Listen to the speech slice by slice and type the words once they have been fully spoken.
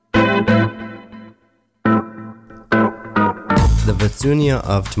The Vitsunia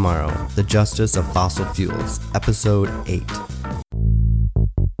of Tomorrow, The Justice of Fossil Fuels, Episode 8.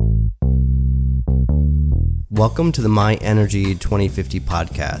 Welcome to the My Energy 2050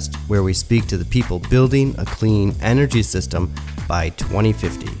 podcast, where we speak to the people building a clean energy system by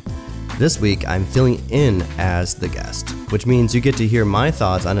 2050. This week, I'm filling in as the guest, which means you get to hear my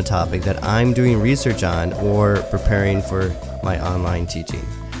thoughts on a topic that I'm doing research on or preparing for my online teaching.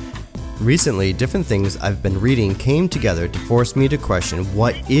 Recently, different things I've been reading came together to force me to question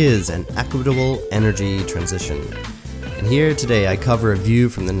what is an equitable energy transition. And here today I cover a view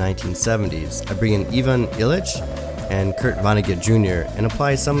from the 1970s. I bring in Ivan Illich and Kurt Vonnegut Jr. and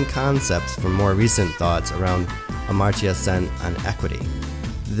apply some concepts from more recent thoughts around Amartya Sen on equity.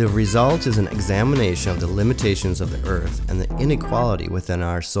 The result is an examination of the limitations of the Earth and the inequality within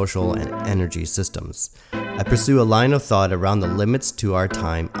our social and energy systems. I pursue a line of thought around the limits to our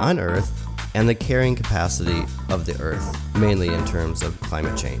time on Earth and the carrying capacity of the Earth, mainly in terms of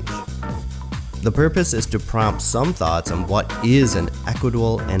climate change. The purpose is to prompt some thoughts on what is an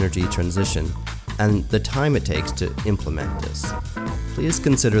equitable energy transition and the time it takes to implement this. Please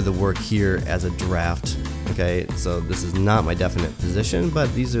consider the work here as a draft. Okay, so this is not my definite position,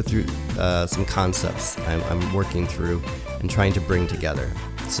 but these are through some concepts I'm working through and trying to bring together.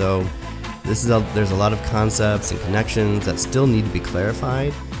 So there's a lot of concepts and connections that still need to be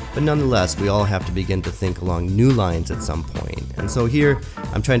clarified, but nonetheless, we all have to begin to think along new lines at some point. And so here,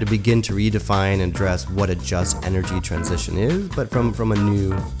 I'm trying to begin to redefine and address what a just energy transition is, but from a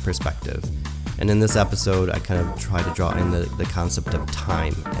new perspective. And in this episode, I kind of try to draw in the concept of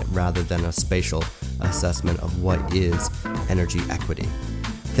time rather than a spatial assessment of what is energy equity.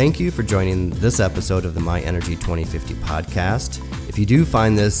 Thank you for joining this episode of the My Energy 2050 podcast. If you do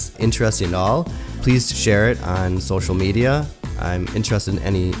find this interesting at all, please share it on social media. I'm interested in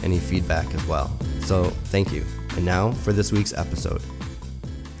any feedback as well. So thank you. And now for this week's episode.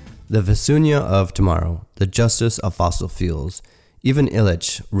 The Vitsunia of Tomorrow, The Justice of Fossil Fuels. Ivan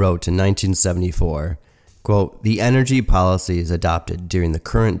Illich wrote in 1974, quote, "The energy policies adopted during the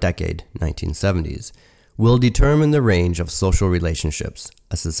current decade, 1970s, will determine the range of social relationships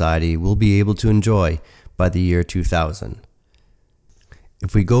a society will be able to enjoy by the year 2000.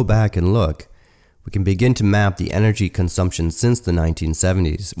 If we go back and look, we can begin to map the energy consumption since the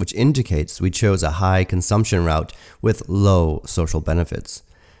 1970s, which indicates we chose a high consumption route with low social benefits.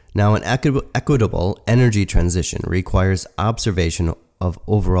 Now, an equitable energy transition requires observation of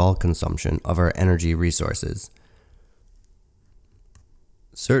overall consumption of our energy resources.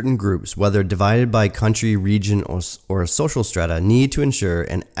 Certain groups, whether divided by country, region, or social strata, need to ensure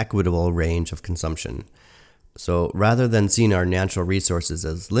an equitable range of consumption. So rather than seeing our natural resources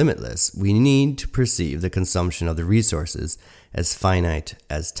as limitless, we need to perceive the consumption of the resources as finite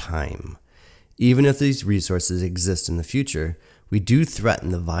as time. Even if these resources exist in the future, we do threaten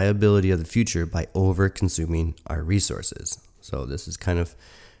the viability of the future by over-consuming our resources." So this is kind of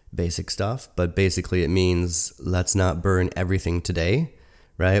basic stuff, but basically it means let's not burn everything today,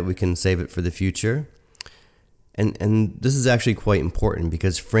 right? We can save it for the future. And this is actually quite important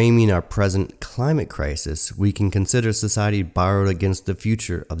because framing our present climate crisis, we can consider society borrowed against the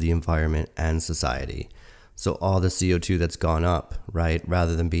future of the environment and society. So all the CO2 that's gone up, right?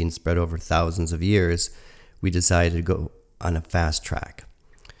 Rather than being spread over thousands of years, we decided to go on a fast track.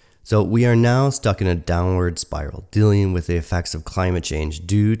 So we are now stuck in a downward spiral, dealing with the effects of climate change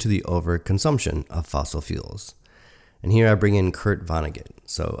due to the overconsumption of fossil fuels. And here I bring in Kurt Vonnegut.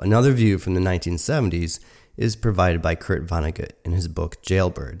 So another view from the 1970s is provided by Kurt Vonnegut in his book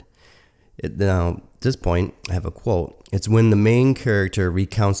Jailbird. Now, at this point, I have a quote. It's when the main character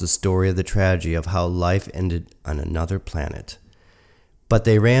recounts the story of the tragedy of how life ended on another planet. But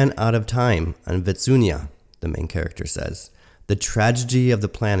they ran out of time on Vitsunia, the main character says. The tragedy of the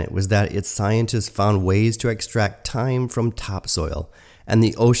planet was that its scientists found ways to extract time from topsoil and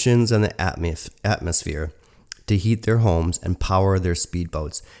the oceans and the atmosphere to heat their homes and power their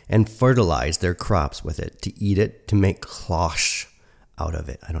speedboats and fertilize their crops with it, to eat it, to make cloche out of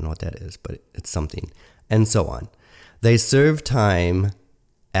it. I don't know what that is, but it's something. And so on. They served time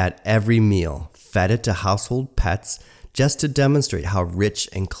at every meal, fed it to household pets just to demonstrate how rich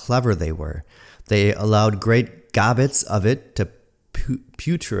and clever they were. They allowed great gobbets of it to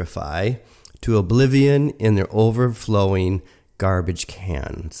putrefy to oblivion in their overflowing garbage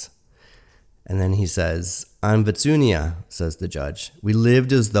cans. And then he says, "On Vitsunia," says the judge, "we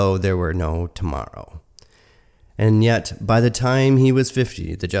lived as though there were no tomorrow." And yet, by the time he was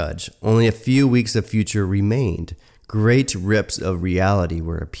 50, the judge, only a few weeks of future remained. Great rips of reality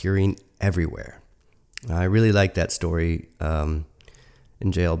were appearing everywhere. I really like that story.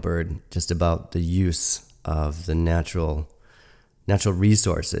 in Jailbird just about the use of the natural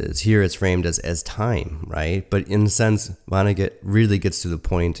resources. Here it's framed as time, right? But in a sense, Vonnegut really gets to the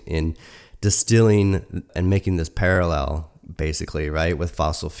point in distilling and making this parallel, basically, right, with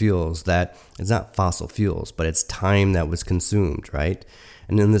fossil fuels, that it's not fossil fuels, but it's time that was consumed, right?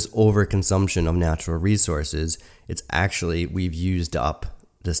 And in this overconsumption of natural resources, it's actually, we've used up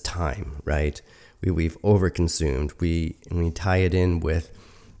this time, right? We've overconsumed. We tie it in with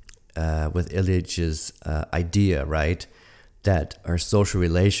Illich's idea, right, that our social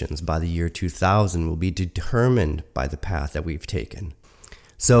relations by the year 2000 will be determined by the path that we've taken.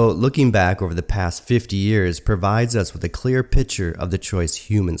 So looking back over the past 50 years provides us with a clear picture of the choice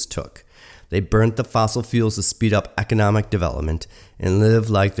humans took. They burnt the fossil fuels to speed up economic development and live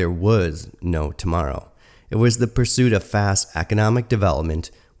like there was no tomorrow. It was the pursuit of fast economic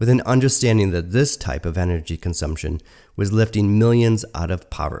development with an understanding that this type of energy consumption was lifting millions out of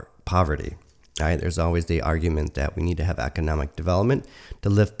poverty. Right? There's always the argument that we need to have economic development to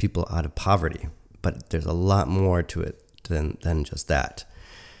lift people out of poverty, but there's a lot more to it than just that.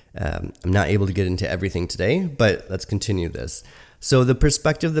 I'm not able to get into everything today, but let's continue this. So the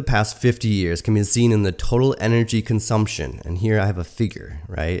perspective of the past 50 years can be seen in the total energy consumption. And here I have a figure,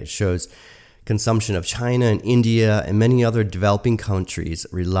 right? It shows consumption of China and India and many other developing countries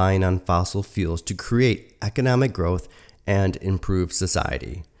relying on fossil fuels to create economic growth and improve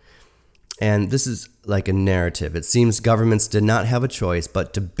society. And this is like a narrative. It seems governments did not have a choice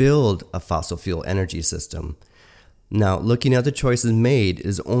but to build a fossil fuel energy system. Now, looking at the choices made, it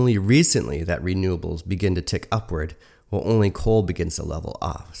is only recently that renewables begin to tick upward, while only coal begins to level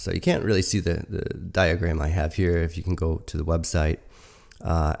off. So you can't really see the diagram I have here. If you can go to the website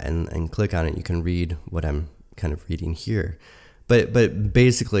and click on it, you can read what I'm kind of reading here. But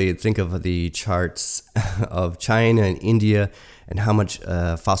basically, think of the charts of China and India and how much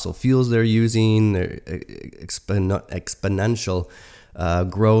fossil fuels they're using, their exponential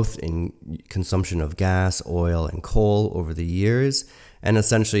growth in consumption of gas, oil, and coal over the years. And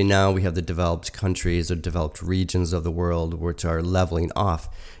essentially now we have the developed countries or developed regions of the world which are leveling off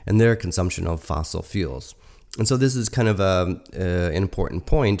in their consumption of fossil fuels. And so this is kind of an important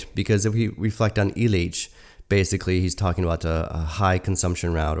point, because if we reflect on Illich, basically he's talking about a high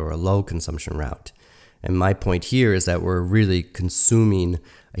consumption route or a low consumption route. And my point here is that we're really consuming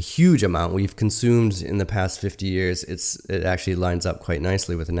a huge amount. We've consumed in the past 50 years. It actually lines up quite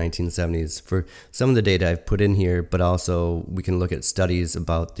nicely with the 1970s for some of the data I've put in here, but also we can look at studies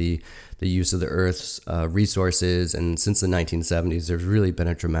about the use of the Earth's resources. And since the 1970s, there's really been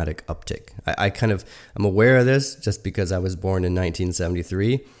a dramatic uptick. I'm aware of this just because I was born in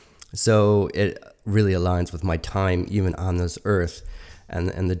 1973. So it really aligns with my time even on this Earth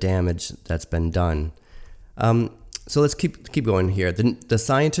and the damage that's been done. So let's keep going here. The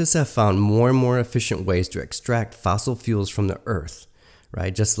scientists have found more and more efficient ways to extract fossil fuels from the Earth,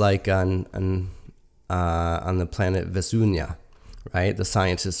 right? Just like on the planet Vesunia, right? The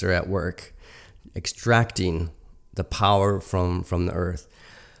scientists are at work extracting the power from the Earth.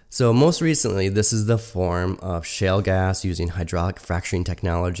 So most recently, this is the form of shale gas using hydraulic fracturing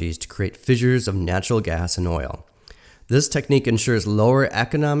technologies to create fissures of natural gas and oil. This technique ensures lower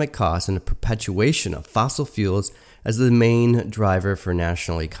economic costs and the perpetuation of fossil fuels as the main driver for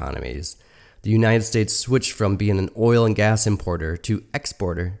national economies. The United States switched from being an oil and gas importer to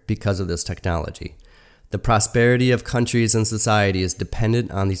exporter because of this technology. The prosperity of countries and society is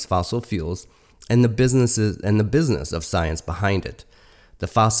dependent on these fossil fuels and the business of science behind it. The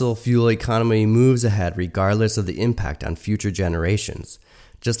fossil fuel economy moves ahead regardless of the impact on future generations.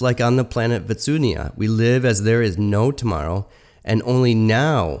 Just like on the planet Vesunia, we live as there is no tomorrow, and only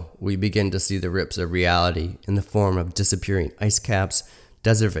now we begin to see the rips of reality in the form of disappearing ice caps,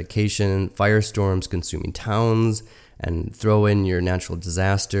 desertification, firestorms consuming towns, and throw in your natural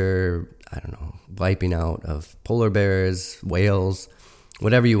disaster, wiping out of polar bears, whales,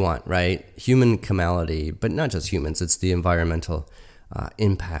 whatever you want, right? Human calamity, but not just humans, it's the environmental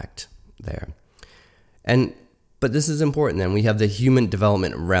impact there. But this is important then. We have the human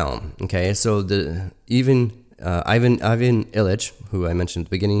development realm, okay? So Ivan Illich, who I mentioned at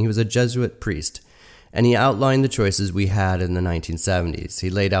the beginning, he was a Jesuit priest, and he outlined the choices we had in the 1970s. He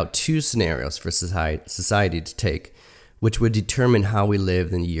laid out two scenarios for society to take, which would determine how we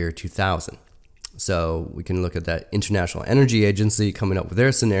lived in the year 2000. So we can look at that International Energy Agency coming up with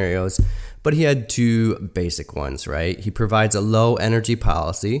their scenarios, but he had two basic ones, right? He provides a low energy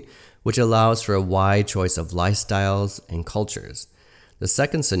policy, which allows for a wide choice of lifestyles and cultures. The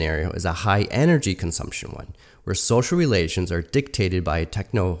second scenario is a high energy consumption one, where social relations are dictated by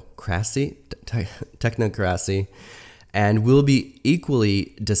technocracy and will be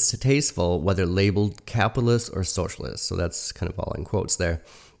equally distasteful whether labeled capitalist or socialist. So that's kind of all in quotes there,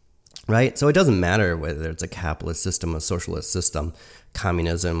 right? So it doesn't matter whether it's a capitalist system, a socialist system,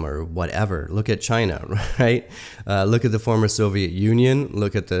 communism, or whatever. Look at China, right? Look at the former Soviet Union.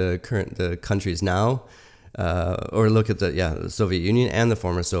 Look at the countries now, or look at the Soviet Union and the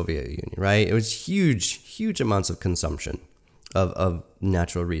former Soviet Union, right? It was huge amounts of consumption of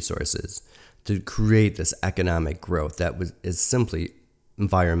natural resources to create this economic growth that is simply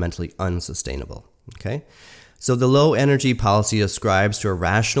environmentally unsustainable, okay? So the low energy policy ascribes to a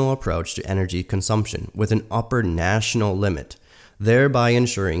rational approach to energy consumption with an upper national limit, thereby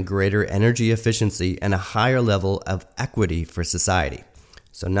ensuring greater energy efficiency and a higher level of equity for society.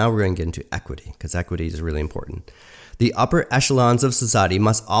 So now we're going to get into equity, because equity is really important. The upper echelons of society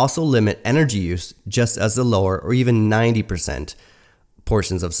must also limit energy use, just as the lower or even 90%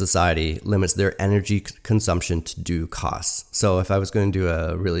 portions of society limits their energy consumption to due costs. So if I was going to do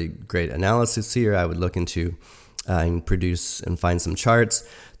a really great analysis here, I would look into and produce and find some charts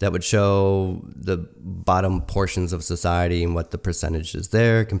that would show the bottom portions of society and what the percentage is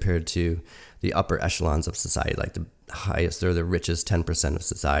there compared to the upper echelons of society, like the highest or the richest 10% of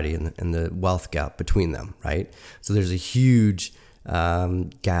society, and the wealth gap between them, right? So there's a huge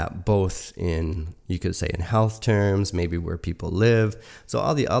gap, both in, you could say, in health terms, maybe where people live. So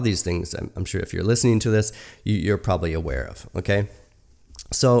all these things, I'm sure if you're listening to this, you're probably aware of, okay?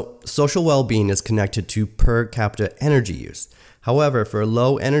 So social well-being is connected to per capita energy use. However, for a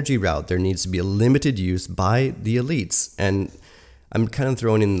low energy route, there needs to be a limited use by the elites. And I'm kind of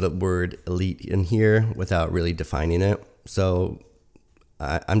throwing in the word elite in here without really defining it. So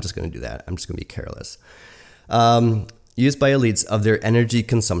I'm just going to do that. I'm just going to be careless. Used by elites of their energy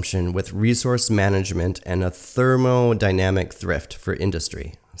consumption with resource management and a thermodynamic thrift for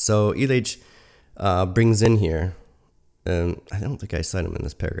industry. So Illich brings in here, I don't think I cite him in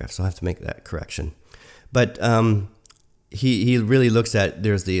this paragraph, so I'll have to make that correction. But he really looks at,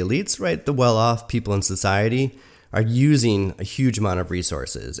 there's the elites, right? The well-off people in society are using a huge amount of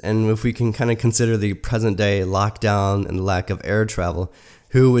resources. And if we can kind of consider the present day lockdown and the lack of air travel,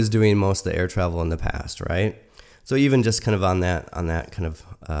 who was doing most of the air travel in the past, right? So even just kind of on that kind of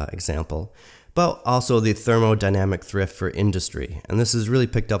example, but also the thermodynamic thrift for industry. And this has really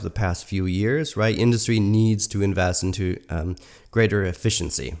picked up the past few years, right? Industry needs to invest into greater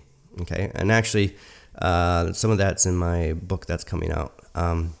efficiency, okay? And actually, some of that's in my book that's coming out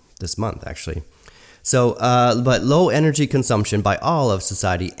this month, actually. So, but low energy consumption by all of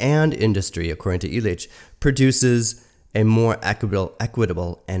society and industry, according to Illich, produces a more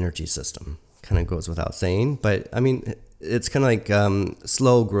equitable energy system. Kind of goes without saying, but I mean, it's kind of like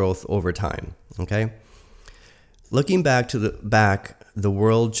slow growth over time, okay? Looking back, the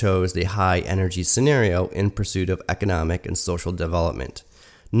world chose the high energy scenario in pursuit of economic and social development.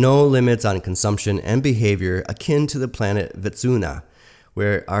 No limits on consumption and behavior akin to the planet Vitsuna,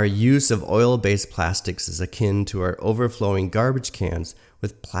 where our use of oil-based plastics is akin to our overflowing garbage cans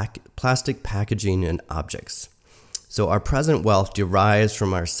with plastic packaging and objects. So our present wealth derives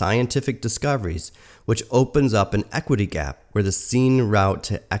from our scientific discoveries, which opens up an equity gap where the seen route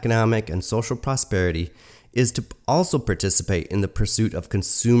to economic and social prosperity is to also participate in the pursuit of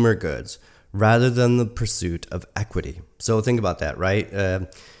consumer goods rather than the pursuit of equity. So think about that, right?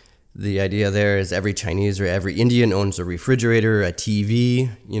 The idea there is every Chinese or every Indian owns a refrigerator, a TV,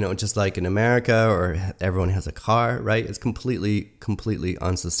 just like in America, or everyone has a car, right? It's completely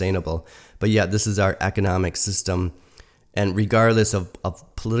unsustainable. But yet this is our economic system. And regardless of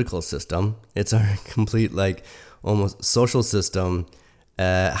political system, it's our complete, like, almost social system,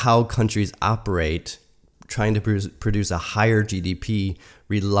 how countries operate, trying to produce a higher GDP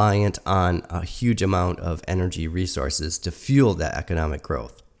reliant on a huge amount of energy resources to fuel that economic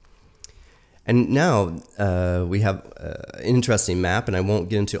growth. And now we have an interesting map, and I won't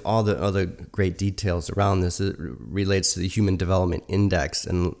get into all the other great details around this. It relates to the Human Development Index,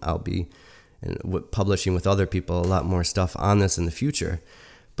 and I'll be publishing with other people a lot more stuff on this in the future.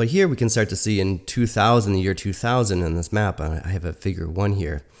 But here we can start to see in 2000, the year 2000 in this map, I have a figure 1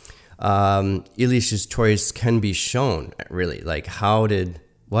 here. Illich's choice can be shown, really, like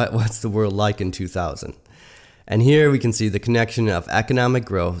what's the world like in 2000? And here we can see the connection of economic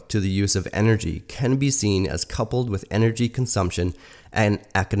growth to the use of energy can be seen as coupled with energy consumption and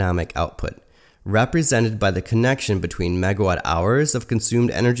economic output, represented by the connection between megawatt hours of consumed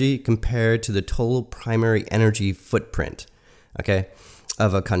energy compared to the total primary energy footprint, okay,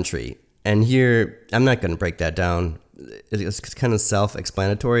 of a country. And here, I'm not going to break that down. It's kind of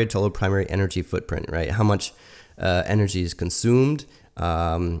self-explanatory, total primary energy footprint, right? How much energy is consumed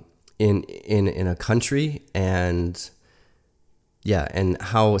in a country, and Yeah, and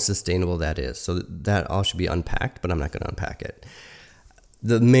how sustainable that is. So that all should be unpacked, but I'm not going to unpack it.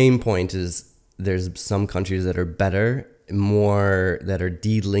 The main point is there's some countries that are better, more that are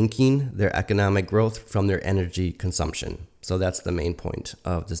delinking their economic growth from their energy consumption. So that's the main point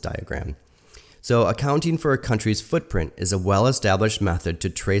of this diagram. So accounting for a country's footprint is a well-established method to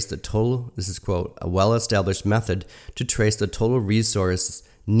trace the total, this is quote, a well-established method to trace the total resource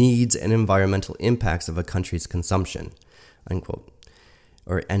needs and environmental impacts of a country's consumption, unquote,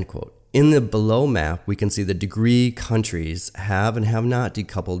 or end quote. In the below map, we can see the degree countries have and have not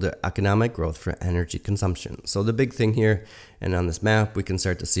decoupled their economic growth from energy consumption. So the big thing here, and on this map, we can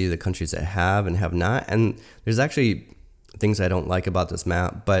start to see the countries that have and have not. And there's actually things I don't like about this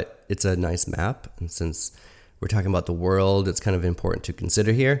map, but it's a nice map. And since we're talking about the world, it's kind of important to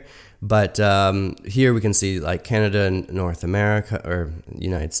consider here. But here we can see like Canada and North America, or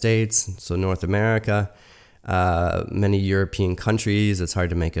United States. So North America, many European countries, it's hard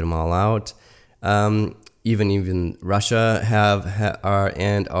to make them all out. Even Russia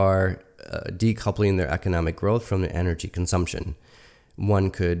are decoupling their economic growth from their energy consumption.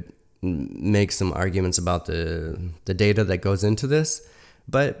 One could make some arguments about the data that goes into this,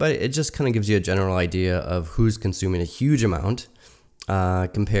 but it just kind of gives you a general idea of who's consuming a huge amount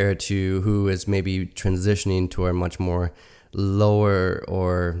compared to who is maybe transitioning to a much more lower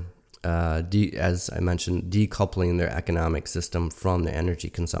or as I mentioned, decoupling their economic system from the energy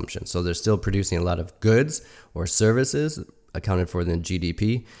consumption. So they're still producing a lot of goods or services accounted for in the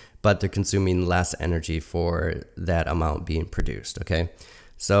GDP, but they're consuming less energy for that amount being produced, okay?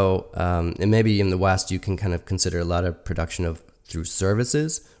 So, and maybe in the West, you can kind of consider a lot of production through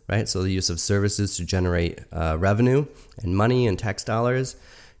services, right? So the use of services to generate revenue and money and tax dollars,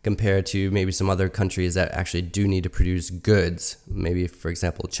 compared to maybe some other countries that actually do need to produce goods, maybe, for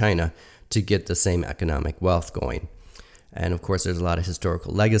example, China, to get the same economic wealth going. And of course, there's a lot of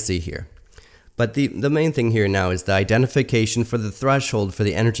historical legacy here. But the main thing here now is the identification for the threshold for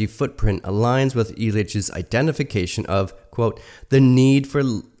the energy footprint aligns with Illich's identification of, quote, the need for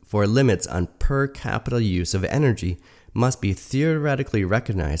limits on per capita use of energy must be theoretically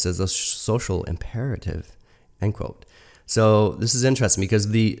recognized as a social imperative, end quote. So this is interesting because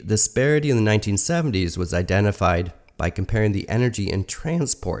the disparity in the 1970s was identified by comparing the energy in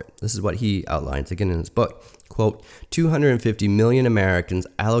transport. This is what he outlines again in his book. Quote, 250 million Americans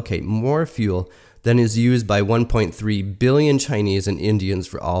allocate more fuel than is used by 1.3 billion Chinese and Indians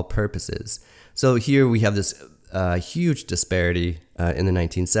for all purposes. So here we have this huge disparity in the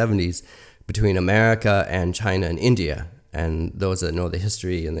 1970s between America and China and India. And those that know the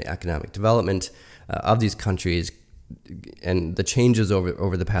history and the economic development of these countries and the changes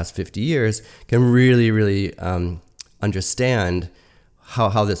over the past 50 years can really understand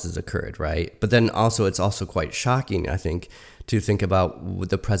how this has occurred, right? But then also it's also quite shocking, I think, to think about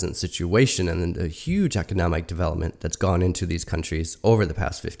the present situation and the huge economic development that's gone into these countries over the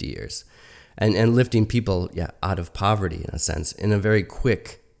past 50 years and lifting people out of poverty, in a sense, in a very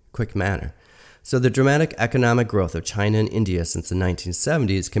quick manner. So the dramatic economic growth of China and India since the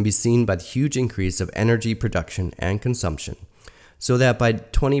 1970s can be seen by the huge increase of energy production and consumption, so that by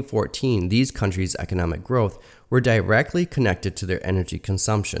 2014, these countries' economic growth were directly connected to their energy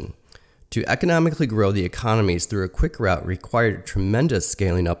consumption. To economically grow the economies through a quick route required tremendous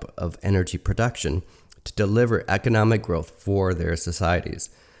scaling up of energy production to deliver economic growth for their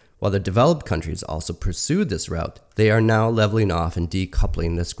societies. While the developed countries also pursued this route, they are now leveling off and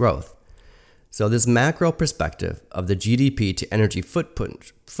decoupling this growth. So this macro perspective of the GDP to energy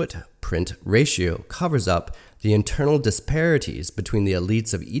footprint ratio covers up the internal disparities between the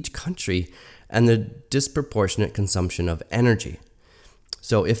elites of each country and the disproportionate consumption of energy.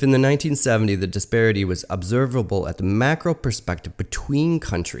 So if in the 1970s the disparity was observable at the macro perspective between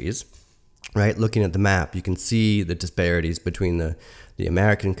countries, right, looking at the map, you can see the disparities between the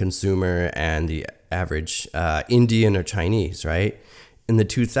American consumer and the average Indian or Chinese, right? In the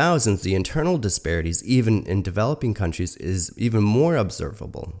 2000s, the internal disparities, even in developing countries, is even more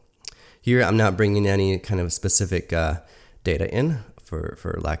observable. Here, I'm not bringing any kind of specific data in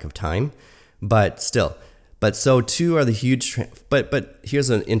for lack of time, but still. But so too are the huge, but here's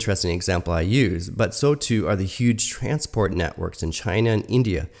an interesting example I use, but so too are the huge transport networks in China and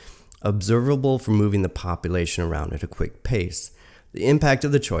India, observable for moving the population around at a quick pace. The impact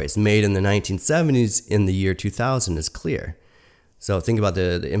of the choice made in the 1970s in the year 2000 is clear. So think about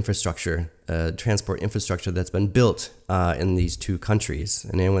the infrastructure, transport infrastructure that's been built in these two countries.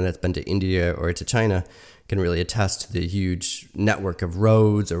 And anyone that's been to India or to China can really attest to the huge network of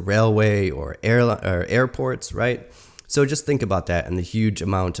roads or railway or airports, right? So just think about that and the huge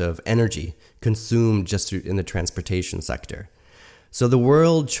amount of energy consumed just in the transportation sector. So the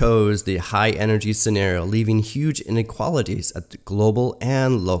world chose the high energy scenario, leaving huge inequalities at the global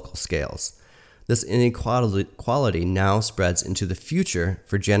and local scales. This inequality now spreads into the future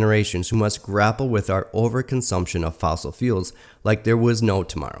for generations who must grapple with our overconsumption of fossil fuels like there was no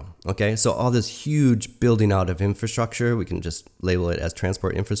tomorrow. Okay, so all this huge building out of infrastructure, we can just label it as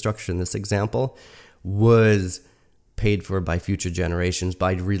transport infrastructure in this example, was paid for by future generations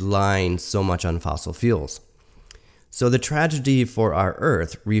by relying so much on fossil fuels. So the tragedy for our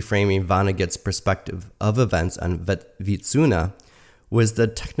Earth, reframing Vonnegut's perspective of events on Vitsuna, was the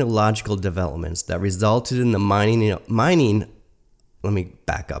technological developments that resulted in the mining. Let me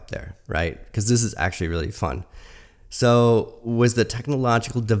back up there, right? Because this is actually really fun. So was the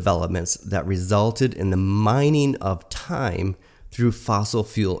technological developments that resulted in the mining of time through fossil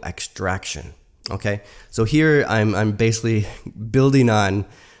fuel extraction. Okay, so here I'm basically building on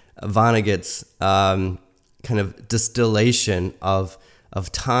Vonnegut's kind of distillation of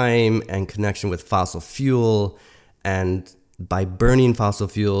time and connection with fossil fuel, and by burning fossil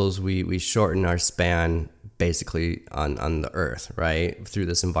fuels, we shorten our span basically on the earth, right? Through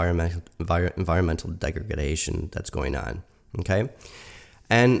this environmental degradation that's going on, okay?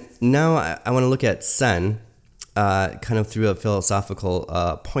 And now I want to look at Sen kind of through a philosophical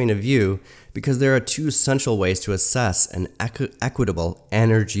point of view, because there are two central ways to assess an equitable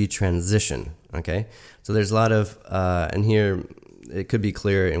energy transition, okay? So there's a lot of, and here it could be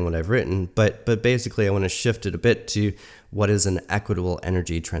clear in what I've written, but basically I want to shift it a bit to what is an equitable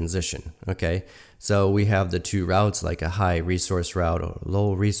energy transition, okay? So we have the two routes, like a high resource route or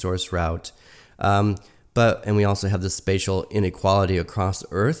low resource route, and we also have the spatial inequality across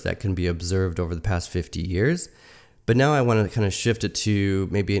Earth that can be observed over the past 50 years. But now I want to kind of shift it to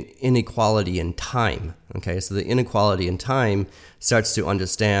maybe an inequality in time, okay? So the inequality in time starts to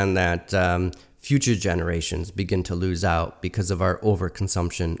understand that future generations begin to lose out because of our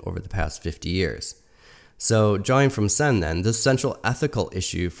overconsumption over the past 50 years. So drawing from Sen then, the central ethical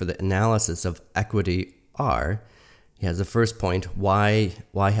issue for the analysis of equity are, he has the first point, why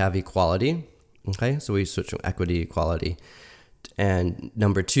have equality? Okay, so we switch from equity, equality. And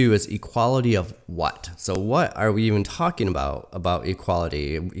number two is equality of what? So what are we even talking about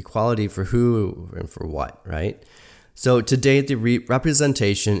equality? Equality for who and for what, right? So to date, the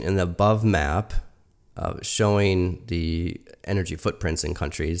representation in the above map showing the energy footprints in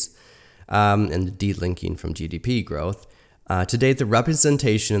countries and the delinking from GDP growth, to date, the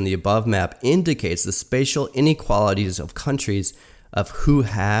representation in the above map indicates the spatial inequalities of countries of who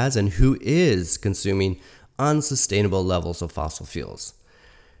has and who is consuming unsustainable levels of fossil fuels.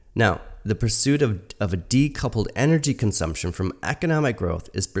 Now, the pursuit of a decoupled energy consumption from economic growth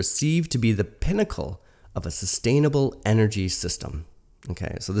is perceived to be the pinnacle of a sustainable energy system.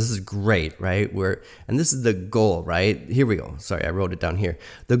 Okay, so this is great, right? And this is the goal, right? Here we go. Sorry, I wrote it down here.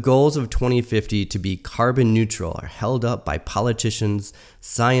 The goals of 2050 to be carbon neutral are held up by politicians,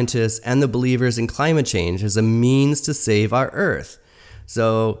 scientists, and the believers in climate change as a means to save our Earth.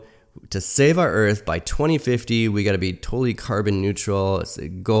 So to save our Earth by 2050, we got to be totally carbon neutral. It's the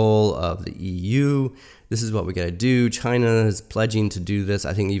goal of the EU. This is what we got to do. China is pledging to do this.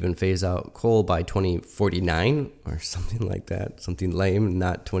 I think even phase out coal by 2049 or something like that. Something lame,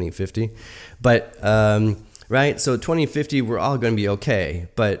 not 2050. But, right, so 2050, we're all going to be okay.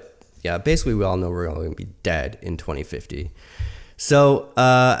 But yeah, basically we all know we're all going to be dead in 2050. So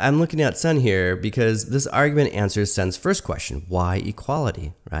I'm looking at Sen here because this argument answers Sen's first question, why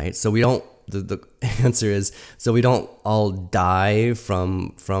equality, right? So we don't, the answer is, so we don't all die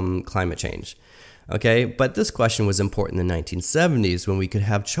from climate change, okay? But this question was important in the 1970s when we could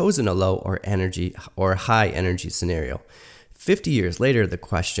have chosen a low or high energy scenario. 50 years later, the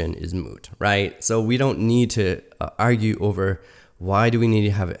question is moot, right? So we don't need to argue over why do we need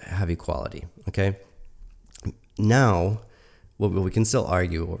to have equality, okay? Now, well, we can still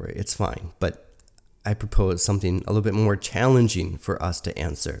argue over it. It's fine. But I propose something a little bit more challenging for us to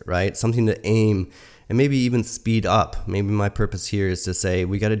answer, right? Something to aim and maybe even speed up. Maybe my purpose here is to say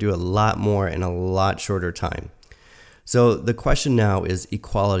we got to do a lot more in a lot shorter time. So the question now is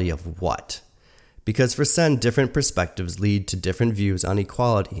equality of what? Because for Sen, different perspectives lead to different views on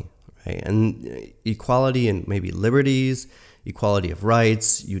equality, right? And equality in maybe liberties, equality of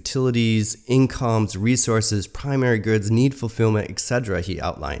rights, utilities, incomes, resources, primary goods, need fulfillment, etc. he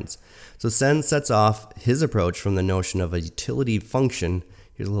outlines. So Sen sets off his approach from the notion of a utility function.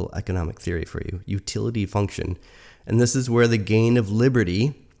 Here's a little economic theory for you. Utility function. And this is where the gain of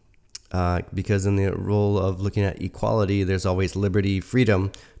liberty, because in the role of looking at equality, there's always liberty,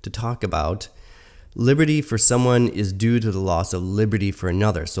 freedom to talk about. Liberty for someone is due to the loss of liberty for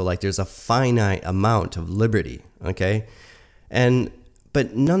another. So like there's a finite amount of liberty, okay?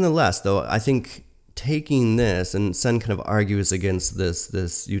 But nonetheless, though, I think taking this, and Sen kind of argues against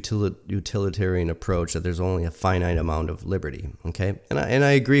this utilitarian approach that there's only a finite amount of liberty, okay? And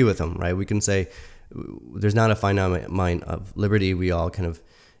I agree with him, right? We can say there's not a finite amount of liberty. We all kind of,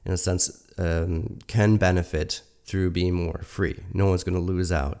 in a sense, can benefit through being more free. No one's going to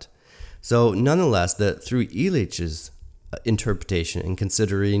lose out. So nonetheless, through Illich's interpretation and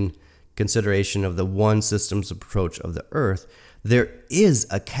consideration of the one systems approach of the Earth, there is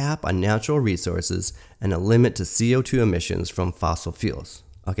a cap on natural resources and a limit to CO2 emissions from fossil fuels.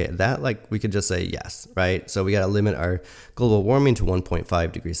 Okay, that we could just say yes, right? So we got to limit our global warming to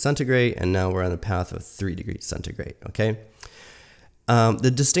 1.5 degrees centigrade, and now we're on the path of 3 degrees centigrade, okay?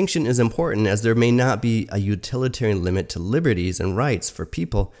 The distinction is important as there may not be a utilitarian limit to liberties and rights for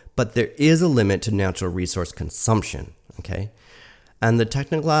people, but there is a limit to natural resource consumption, okay? And the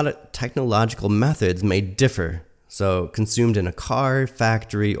technological methods may differ, so consumed in a car,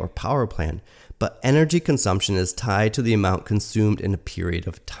 factory, or power plant, but energy consumption is tied to the amount consumed in a period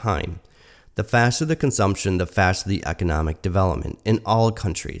of time. The faster the consumption, the faster the economic development in all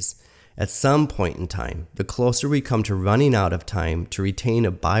countries. At some point in time, the closer we come to running out of time to retain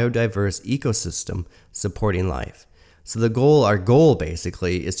a biodiverse ecosystem supporting life. So our goal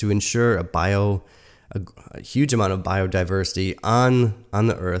basically is to ensure a huge amount of biodiversity on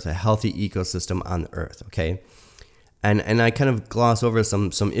the Earth, a healthy ecosystem on the Earth, okay? And I kind of gloss over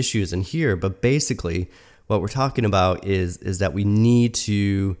some issues in here, but basically what we're talking about is that we need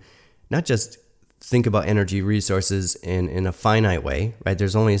to not just think about energy resources in a finite way, right?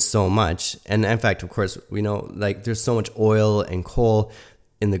 There's only so much. And in fact, of course, we know there's so much oil and coal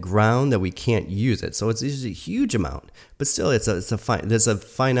in the ground that we can't use it. So it's usually a huge amount, but still there's a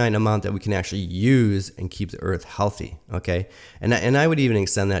finite amount that we can actually use and keep the Earth healthy, okay? And I would even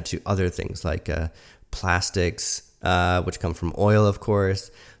extend that to other things like plastics, which come from oil, of course.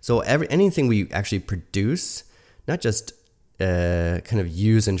 So anything we actually produce, not just kind of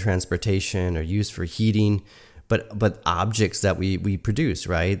use in transportation or use for heating, but objects that we produce,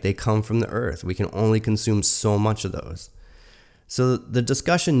 right? They come from the Earth. We can only consume so much of those. So the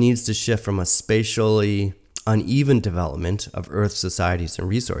discussion needs to shift from a spatially uneven development of Earth societies and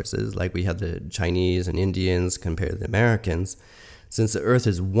resources, like we have the Chinese and Indians compared to the Americans. Since the Earth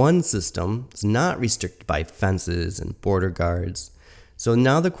is one system, it's not restricted by fences and border guards. So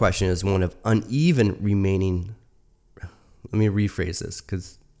now the question is one of uneven remaining. Let me rephrase this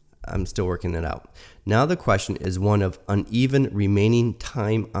because I'm still working it out. Now the question is one of uneven remaining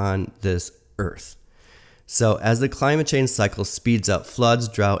time on this Earth. So as the climate change cycle speeds up floods,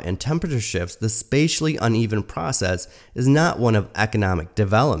 drought, and temperature shifts, the spatially uneven process is not one of economic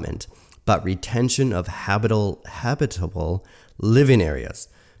development, but retention of habitable living areas.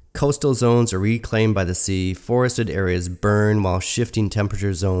 Coastal zones are reclaimed by the sea, forested areas burn while shifting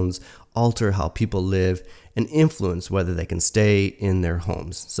temperature zones alter how people live and influence whether they can stay in their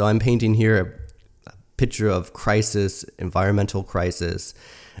homes. So I'm painting here a picture of crisis, environmental crisis,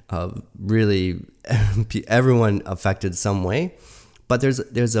 really everyone affected some way, but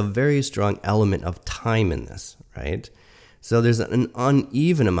there's a very strong element of time in this, right? So there's an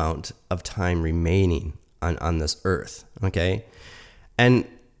uneven amount of time remaining on this Earth, okay? And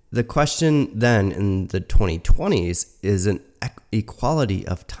the question then in the 2020s is an equality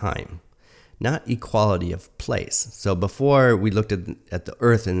of time, not equality of place. So before we looked at the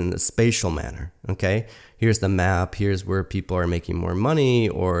Earth in the spatial manner, okay? Here's the map, here's where people are making more money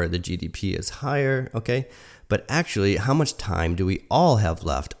or the GDP is higher, okay? But actually, how much time do we all have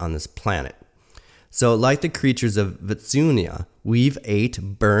left on this planet? So like the creatures of Vitsunia, we've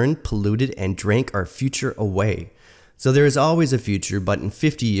ate, burned, polluted, and drank our future away. So there is always a future, but in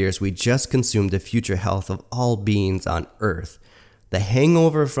 50 years, we just consumed the future health of all beings on Earth. The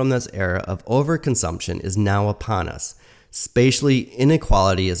hangover from this era of overconsumption is now upon us. Spatially,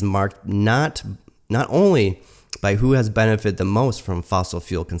 inequality is marked not only by who has benefited the most from fossil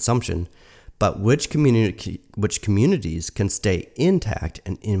fuel consumption, but which communities can stay intact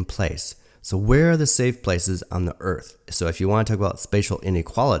and in place. So where are the safe places on the Earth? So if you want to talk about spatial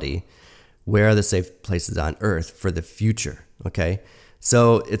inequality, where are the safe places on Earth for the future, okay?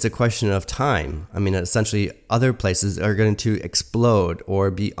 So it's a question of time. I mean, essentially, other places are going to explode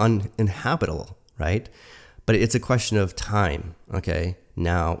or be uninhabitable, right? But it's a question of time, okay?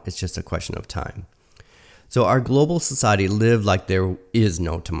 Now it's just a question of time. So our global society lived like there is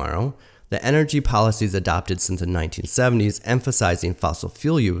no tomorrow. The energy policies adopted since the 1970s, emphasizing fossil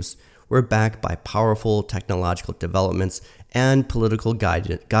fuel use, were backed by powerful technological developments and political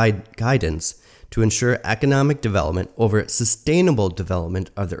guidance to ensure economic development over sustainable development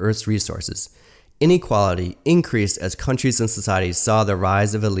of the Earth's resources. Inequality increased as countries and societies saw the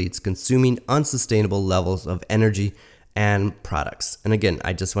rise of elites consuming unsustainable levels of energy and products. And again,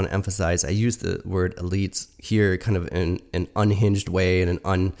 I just want to emphasize, I use the word elites here kind of in an unhinged way, in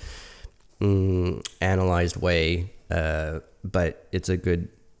an unanalyzed way, but it's a good,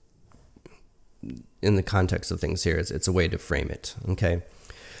 in the context of things here, it's a way to frame it, okay?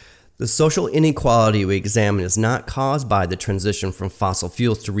 The social inequality we examine is not caused by the transition from fossil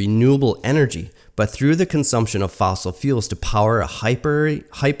fuels to renewable energy, but through the consumption of fossil fuels to power a hyper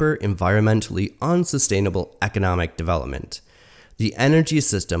environmentally unsustainable economic development. The energy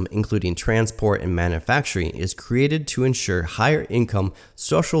system, including transport and manufacturing, is created to ensure higher income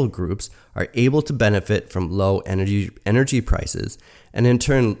social groups are able to benefit from low energy prices, and in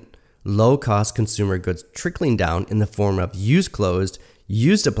turn, low cost consumer goods trickling down in the form of used clothes,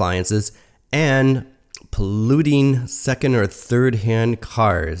 used appliances, and polluting second or third hand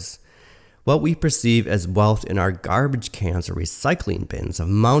cars. What we perceive as wealth in our garbage cans or recycling bins of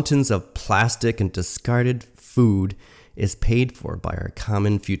mountains of plastic and discarded food is paid for by our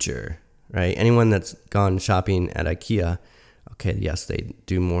common future, right? Anyone that's gone shopping at IKEA, okay, yes, they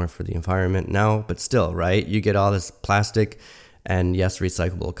do more for the environment now, but still, right? You get all this plastic and yes,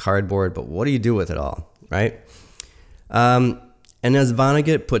 recyclable cardboard, but what do you do with it all, right? And as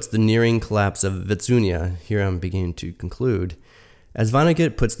Vonnegut puts the nearing collapse of Vitsunia, here I'm beginning to conclude, as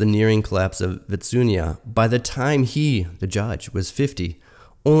Vonnegut puts the nearing collapse of Vitsunia, by the time he, the judge, was 50,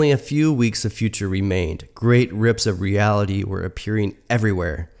 only a few weeks of future remained. Great rips of reality were appearing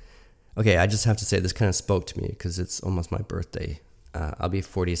everywhere. Okay, I just have to say this kind of spoke to me because it's almost my birthday. I'll be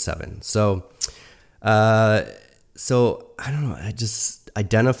 47. So I don't know, I just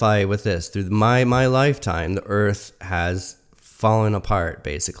identify with this. Through my lifetime, the earth has fallen apart,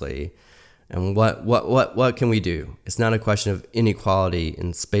 basically. And what can we do? It's not a question of inequality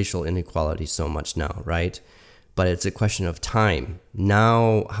and spatial inequality so much now, right? But it's a question of time.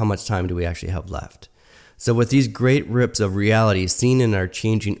 Now, how much time do we actually have left? So with these great rips of reality seen in our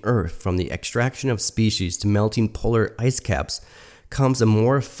changing Earth, from the extraction of species to melting polar ice caps, comes a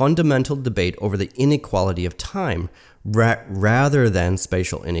more fundamental debate over the inequality of time rather than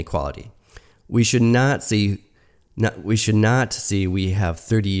spatial inequality. We should not see we have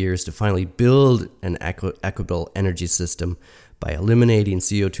 30 years to finally build an equitable energy system by eliminating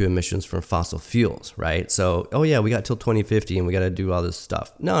CO2 emissions from fossil fuels, right? So, oh yeah, we got till 2050 and we got to do all this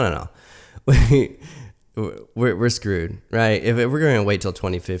stuff. No. We're screwed, right? If we're going to wait till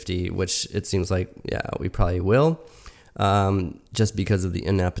 2050, which it seems like, yeah, we probably will, just because of the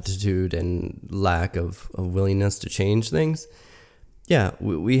inaptitude and lack of willingness to change things. Yeah,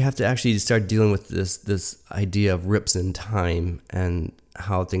 we have to actually start dealing with this idea of rips in time and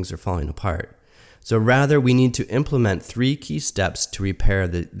how things are falling apart. So rather, we need to implement 3 key steps to repair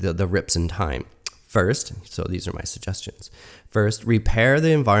the rips in time. First, so these are my suggestions. First, repair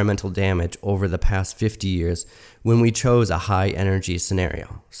the environmental damage over the past 50 years when we chose a high energy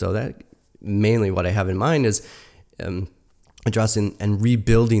scenario. So that mainly what I have in mind is addressing and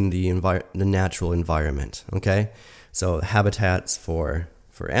rebuilding the natural environment, okay? So habitats for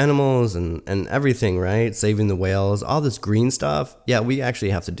animals and everything, right? Saving the whales, all this green stuff. Yeah, we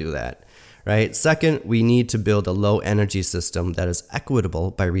actually have to do that, right? Second, we need to build a low energy system that is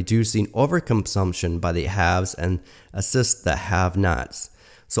equitable by reducing overconsumption by the haves and assist the have-nots.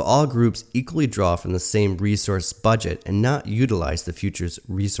 So all groups equally draw from the same resource budget and not utilize the future's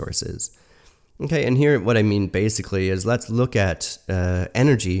resources. Okay, and here what I mean basically is let's look at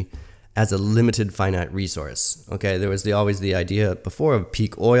energy as a limited finite resource. Okay, there was always the idea before of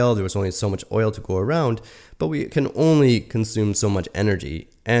peak oil. There was only so much oil to go around, but we can only consume so much energy.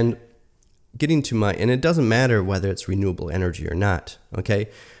 And it doesn't matter whether it's renewable energy or not. Okay,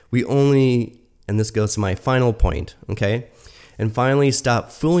 and this goes to my final point. Okay, and finally,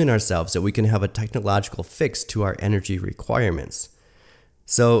 stop fooling ourselves that we can have a technological fix to our energy requirements.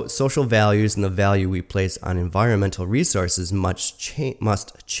 So social values and the value we place on environmental resources must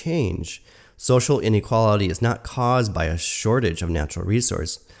change. Social inequality is not caused by a shortage of natural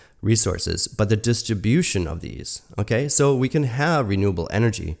resources, but the distribution of these. Okay, so we can have renewable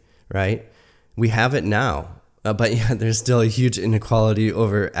energy, right? We have it now, but yeah, there's still a huge inequality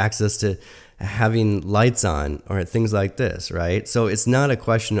over access to having lights on or things like this, right? So it's not a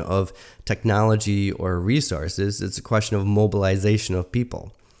question of technology or resources, it's a question of mobilization of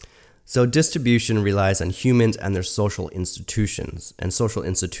people. So distribution relies on humans and their social institutions. And social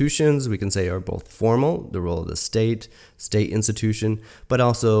institutions, we can say, are both formal, the role of the state institution, but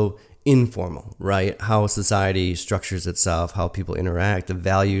also informal, right? How society structures itself, how people interact, the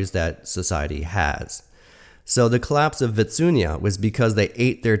values that society has. So the collapse of Vitsunia was because they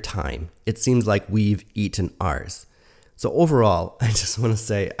ate their time. It seems like we've eaten ours. So overall, I just want to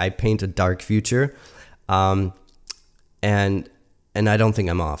say I paint a dark future, and I don't think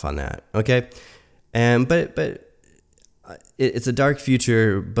I'm off on that. Okay, but it's a dark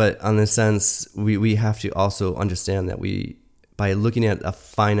future, but in the sense we have to also understand that by looking at a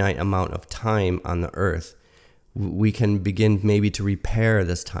finite amount of time on the earth, we can begin maybe to repair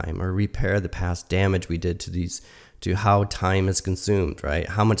this time or repair the past damage we did to how time is consumed, right?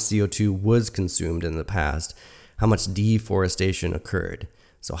 How much CO2 was consumed in the past, how much deforestation occurred.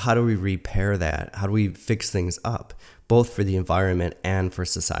 So how do we repair that? How do we fix things up, both for the environment and for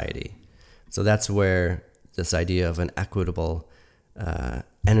society? So that's where this idea of an equitable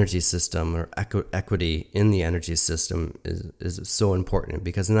energy system or equity in the energy system is so important,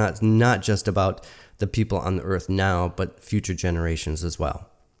 because it's not just about the people on the earth now, but future generations as well.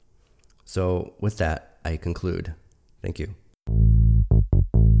 So with that, I conclude. Thank you.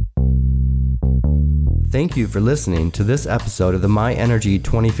 Thank you for listening to this episode of the My Energy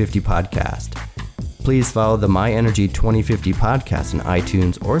 2050 podcast. Please follow the My Energy 2050 podcast in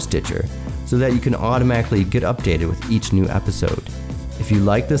iTunes or Stitcher so that you can automatically get updated with each new episode. If you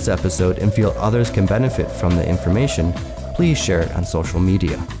like this episode and feel others can benefit from the information, please share it on social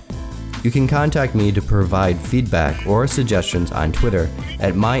media. You can contact me to provide feedback or suggestions on Twitter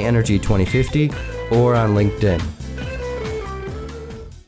at MyEnergy2050 or on LinkedIn.